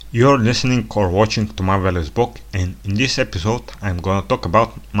You're listening or watching to Marvelous Book, and in this episode I'm gonna talk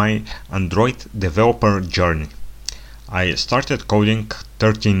about my Android developer journey. I started coding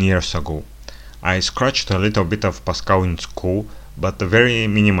 13 years ago. I scratched a little bit of Pascal in school, but very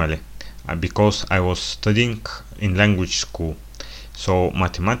minimally, because I was studying in language school. So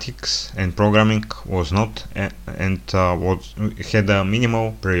mathematics and programming was not had a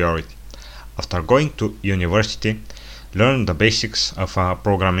minimal priority. After going to university, learned the basics of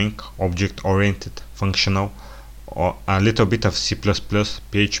programming, object-oriented, functional, or a little bit of C++,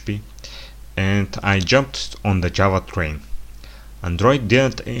 PHP, and I jumped on the Java train. Android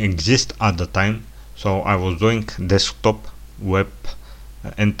didn't exist at the time, so I was doing desktop, web,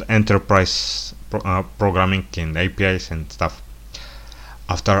 and enterprise programming and APIs and stuff.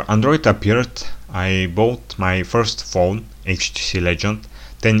 After Android appeared, I bought my first phone, HTC Legend,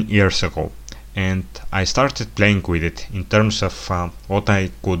 10 years ago, and I started playing with it in terms of what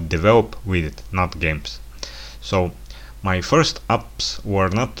I could develop with it, not games. So my first apps were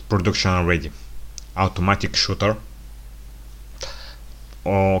not production ready. Automatic shooter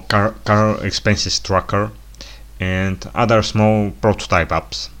or car expenses tracker and other small prototype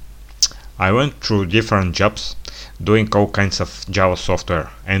apps. I went through different jobs doing all kinds of Java software,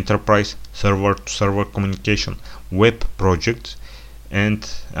 enterprise, server to server communication, web projects, and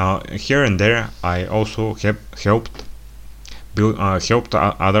here and there I also helped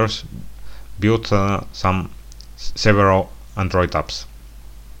others build several Android apps.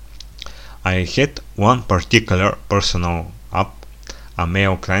 I had one particular personal app, a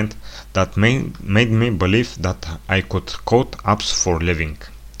mail client, that made me believe that I could code apps for a living.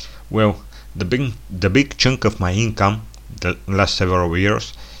 Well, the big chunk of my income the last several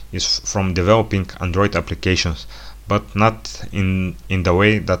years is from developing Android applications, but not in the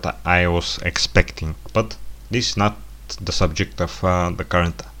way that I was expecting. But this is not the subject of the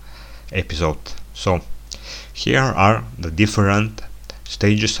current episode. So here are the different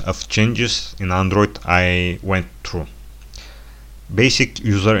stages of changes in Android I went through. Basic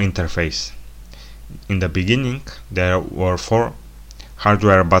user interface. In the beginning there were 4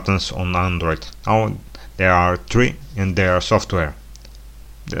 hardware buttons on Android. Now there are 3 and they are software.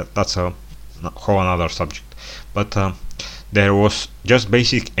 That's a whole another subject. But there was just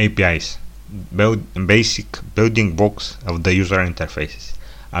basic APIs, basic building blocks of the user interfaces,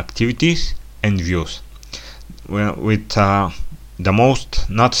 activities and views. Well, with the most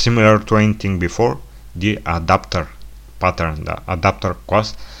not similar to anything before, the adapter pattern, the adapter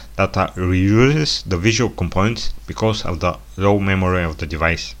class that reuses the visual components because of the low memory of the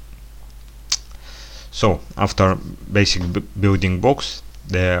device. So after basic building blocks,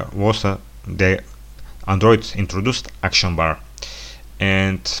 there was the Android introduced action bar,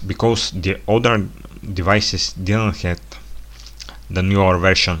 and because the older devices didn't have the newer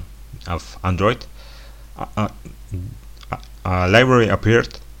version of Android, a library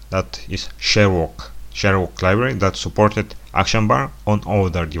appeared that is Sherlock library that supported action bar on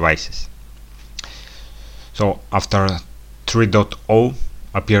older devices. So after 3.0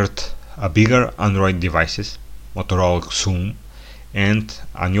 appeared a bigger Android devices, Motorola Xoom, and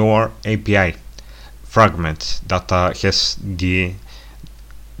a newer API, Fragments, that is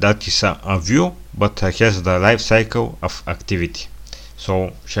a view but has the life cycle of activity.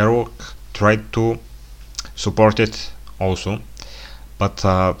 So Sherlock tried to support it also, but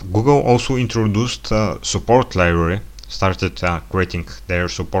Google also introduced support library, started creating their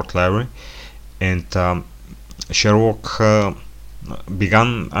support library, and Sherlock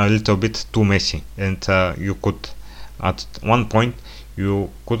began a little bit too messy, and you could at one point you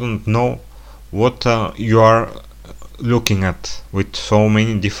couldn't know what you are looking at with so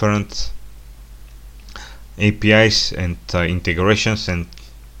many different APIs and integrations and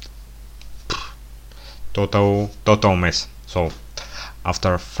total mess. So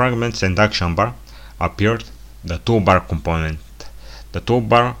after Fragments and action bar appeared the toolbar component. The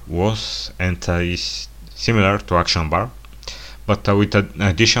toolbar was and is similar to action bar, but with an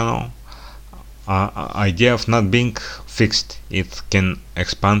additional idea of not being fixed. It can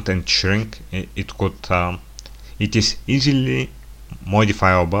expand and shrink. It is easily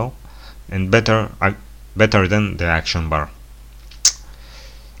modifiable and better than the action bar.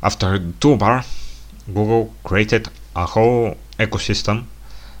 After the toolbar, Google created a whole ecosystem,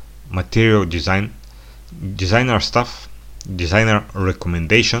 material design, designer stuff, designer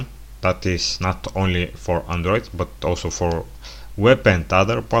recommendation, that is not only for Android but also for web and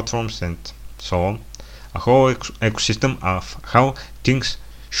other platforms and so on. A whole ecosystem of how things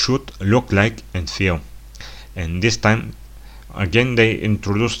should look like and feel. And this time again they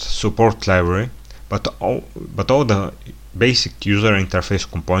introduced support library but all the basic user interface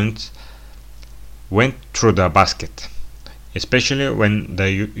components went through the basket, especially when the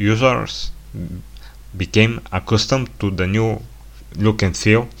users became accustomed to the new look and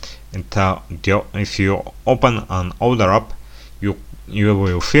feel. And if you open an older app, you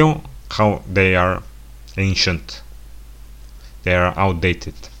will feel how they are ancient, they are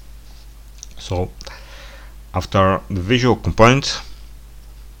outdated. So after the visual components,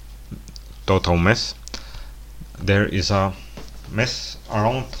 total mess, there is a mess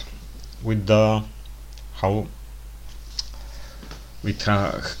around with the how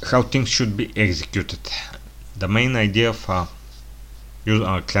things should be executed. The main idea of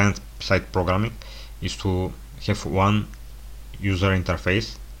client-side programming is to have one user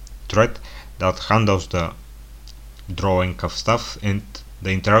interface thread that handles the drawing of stuff and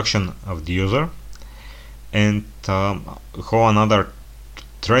the interaction of the user, and how another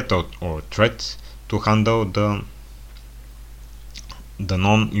thread or threads to handle the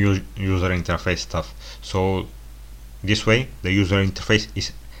non-user interface stuff. So this way the user interface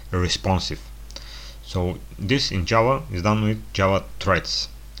is responsive. So this in Java is done with Java threads,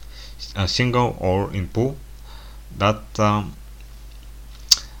 a single or in pool that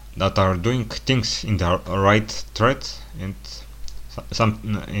are doing things in the right thread and some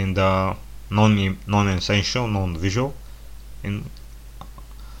in the non-essential, non-visual in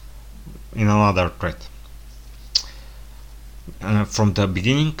another thread. From the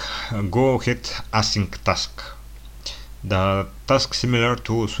beginning, go ahead async task. The task similar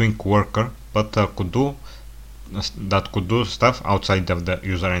to swing worker, but could do stuff outside of the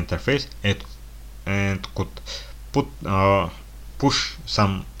user interface and could push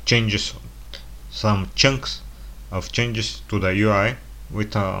some changes, some chunks of changes to the UI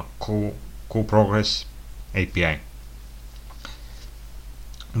with a cool progress API.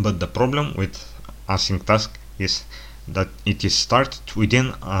 But the problem with async task is that it is started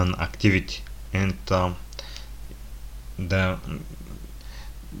within an activity, and the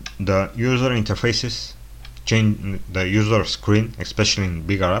user interfaces change, the user screen, especially in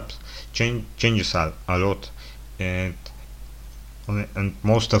bigger apps, changes a lot, and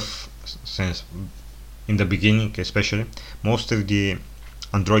most of, since in the beginning especially, most of the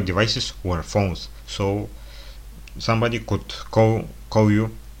Android devices were phones, so somebody could call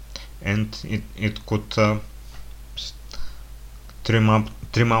you and it could trim out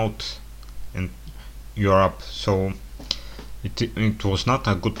and your app. So it was not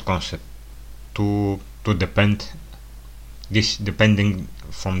a good concept to depending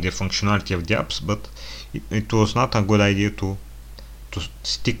from the functionality of the apps, but it was not a good idea to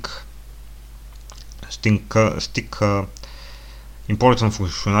stick important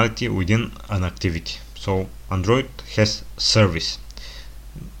functionality within an activity. So Android has service,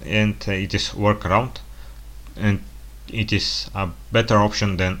 and it is workaround, and it is a better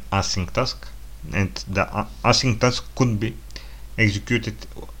option than async task, and the async task could be executed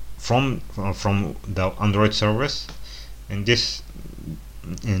from the Android service, and this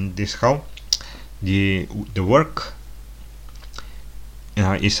how the work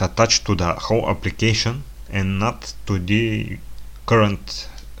is attached to the whole application and not to the current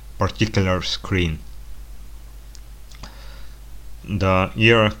particular screen. The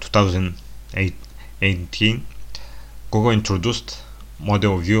year 2018, Google introduced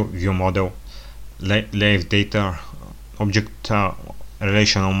model view model, live data, object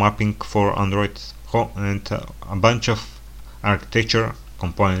relational mapping for Android, and a bunch of architecture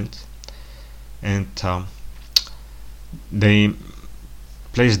components, and they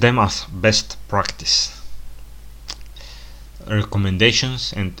place them as best practice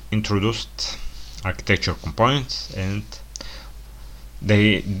recommendations and introduced architecture components, and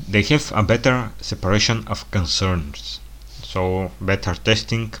they have a better separation of concerns, so better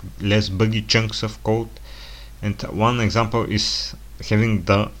testing, less buggy chunks of code. And one example is having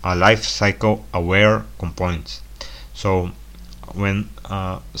the life cycle aware components. So when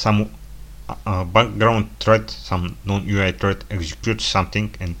some background thread, some non-UI thread executes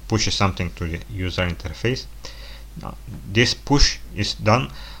something and pushes something to the user interface, this push is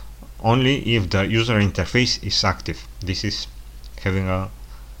done only if the user interface is active. This is having a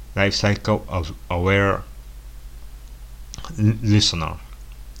lifecycle of aware listener.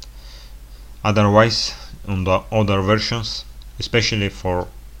 Otherwise, on the other versions, especially for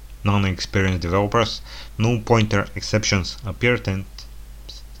non-experienced developers, no pointer exceptions appeared and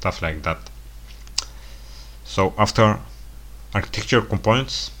stuff like that. So after architecture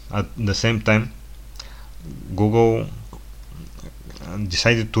components, at the same time, Google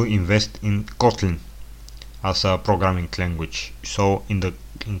decided to invest in Kotlin as a programming language. So in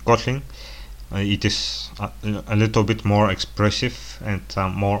Kotlin, it is a little bit more expressive and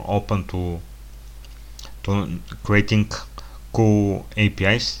more open to creating cool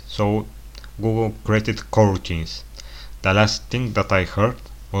APIs. So Google created coroutines. The last thing that I heard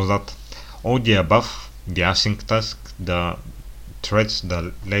was that all the above, the async task, the threads,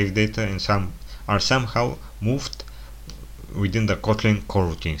 the live data, and some are somehow moved within the Kotlin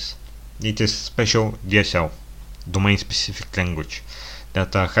coroutines. It is special DSL, domain specific language,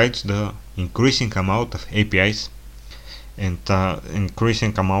 that hides the increasing amount of APIs and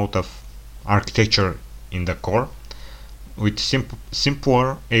increasing amount of architecture in the core with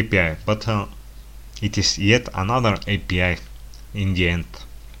simpler API, but it is yet another API in the end.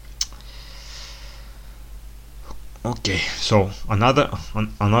 Okay, so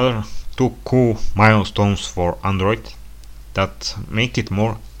another two cool milestones for Android that make it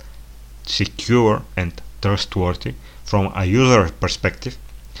more secure and trustworthy from a user perspective,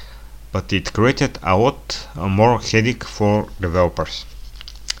 but it created a lot more headache for developers.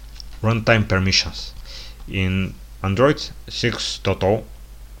 Runtime permissions. In Android 6.0,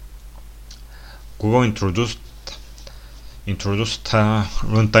 Google introduced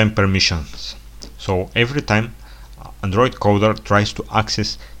runtime permissions. So every time Android coder tries to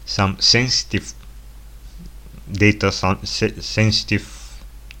access some sensitive data, sensitive,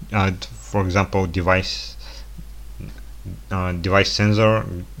 for example, device sensor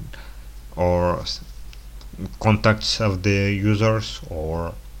or contacts of the users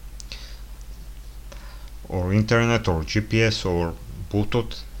or internet or GPS or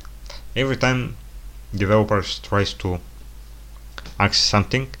Bluetooth, every time developers tries to access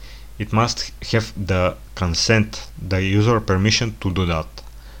something, it must have the consent, the user permission to do that.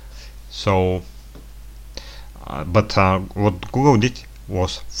 So but what Google did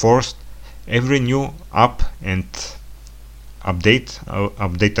was forced every new app and update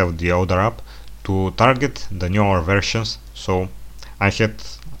of the older app to target the newer versions. So I had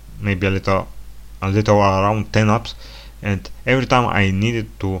maybe a little around 10 apps, and every time I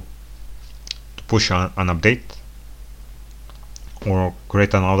needed to push an update or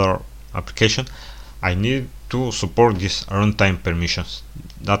create another application, I needed to support these runtime permissions.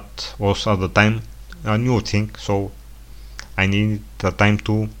 That was at the time a new thing, so I needed the time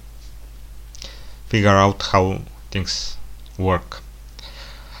to figure out how things work.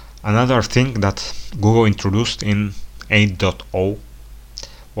 Another thing that Google introduced in 8.0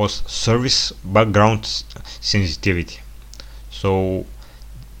 was service background sensitivity. So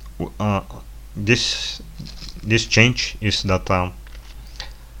this change is that a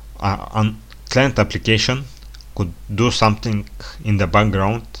client application could do something in the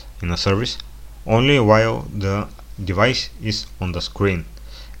background in a service only while the device is on the screen,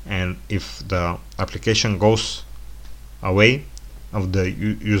 and if the application goes away of the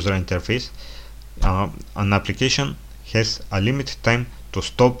user interface, an application has a limited time to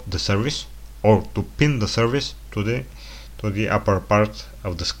stop the service or to pin the service to the upper part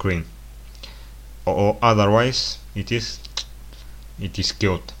of the screen, or otherwise it is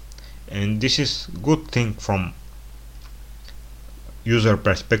killed. And this is good thing from user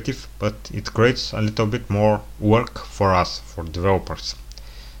perspective, but it creates a little bit more work for us, for developers.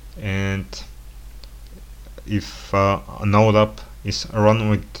 And if a node app is run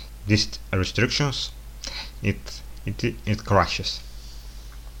with these restrictions, it crashes.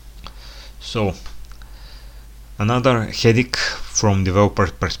 So another headache from developer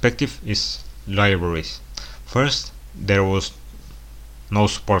perspective is libraries. First, there was no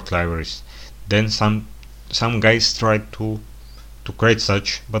support libraries. Then some guys tried to create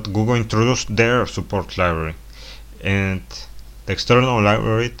such, but Google introduced their support library, and the external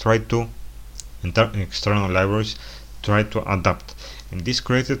libraries tried to adapt, and this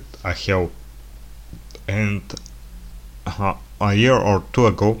created a hell. And a year or two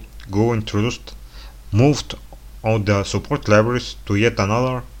ago, Google moved all the support libraries to yet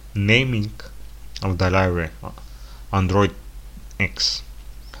another naming of the library, Android X.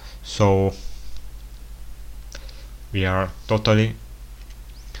 So we are totally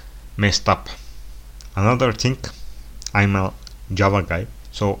messed up. Another thing, I'm a Java guy,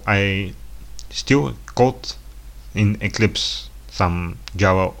 so I still code in Eclipse some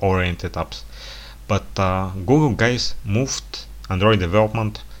Java oriented apps, but Google guys moved Android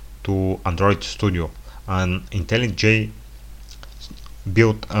development to Android Studio, an IntelliJ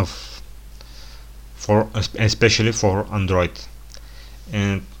built especially for Android.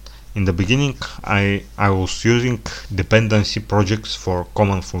 And in the beginning, I was using dependency projects for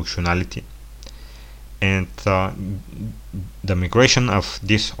common functionality, and the migration of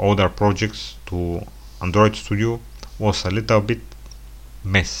these older projects to Android Studio was a little bit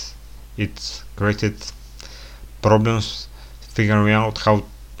mess. It's created problems figuring out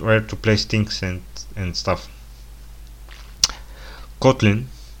where to place things and stuff. Kotlin,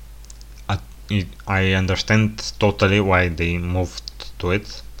 I understand totally why they moved to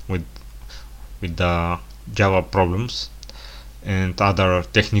it with the Java problems and other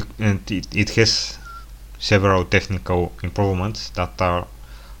and it has several technical improvements that are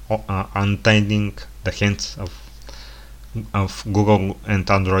untying the hands of Google and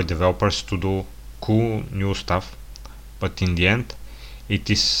Android developers to do cool new stuff, but in the end it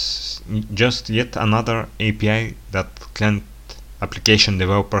is just yet another API that client application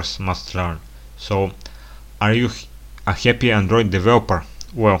developers must learn. So, are you a happy Android developer?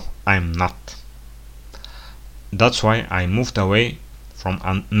 Well, I'm not. That's why I moved away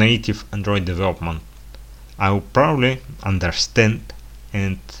from native Android development. I will probably understand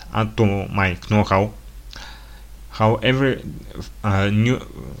and add to my know-how every new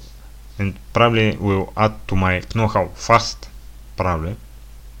and probably will add to my know-how fast, probably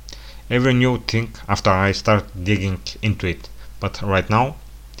every new thing after I start digging into it. But right now,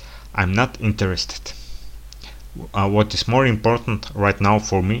 I'm not interested. What is more important right now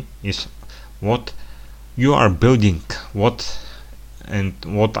for me is what you are building, what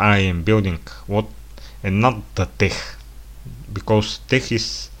I am building, and not the tech, because tech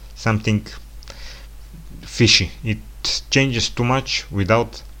is something fishy. It changes too much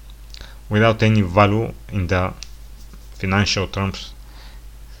without any value in the financial terms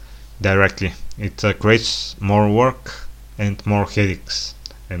directly. It creates more work and more headaches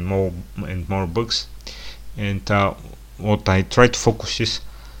and more bugs. And what I try to focus is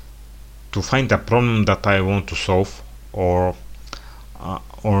to find a problem that I want to solve, or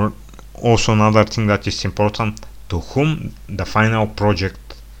also another thing that is important, to whom the final project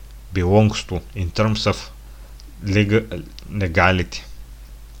belongs to in terms of legality,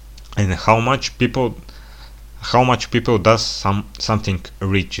 and how much people does something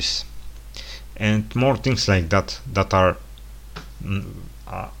reaches, and more things like that are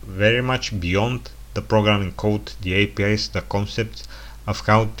very much beyond the programming code, the APIs, the concepts of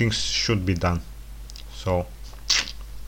how things should be done. So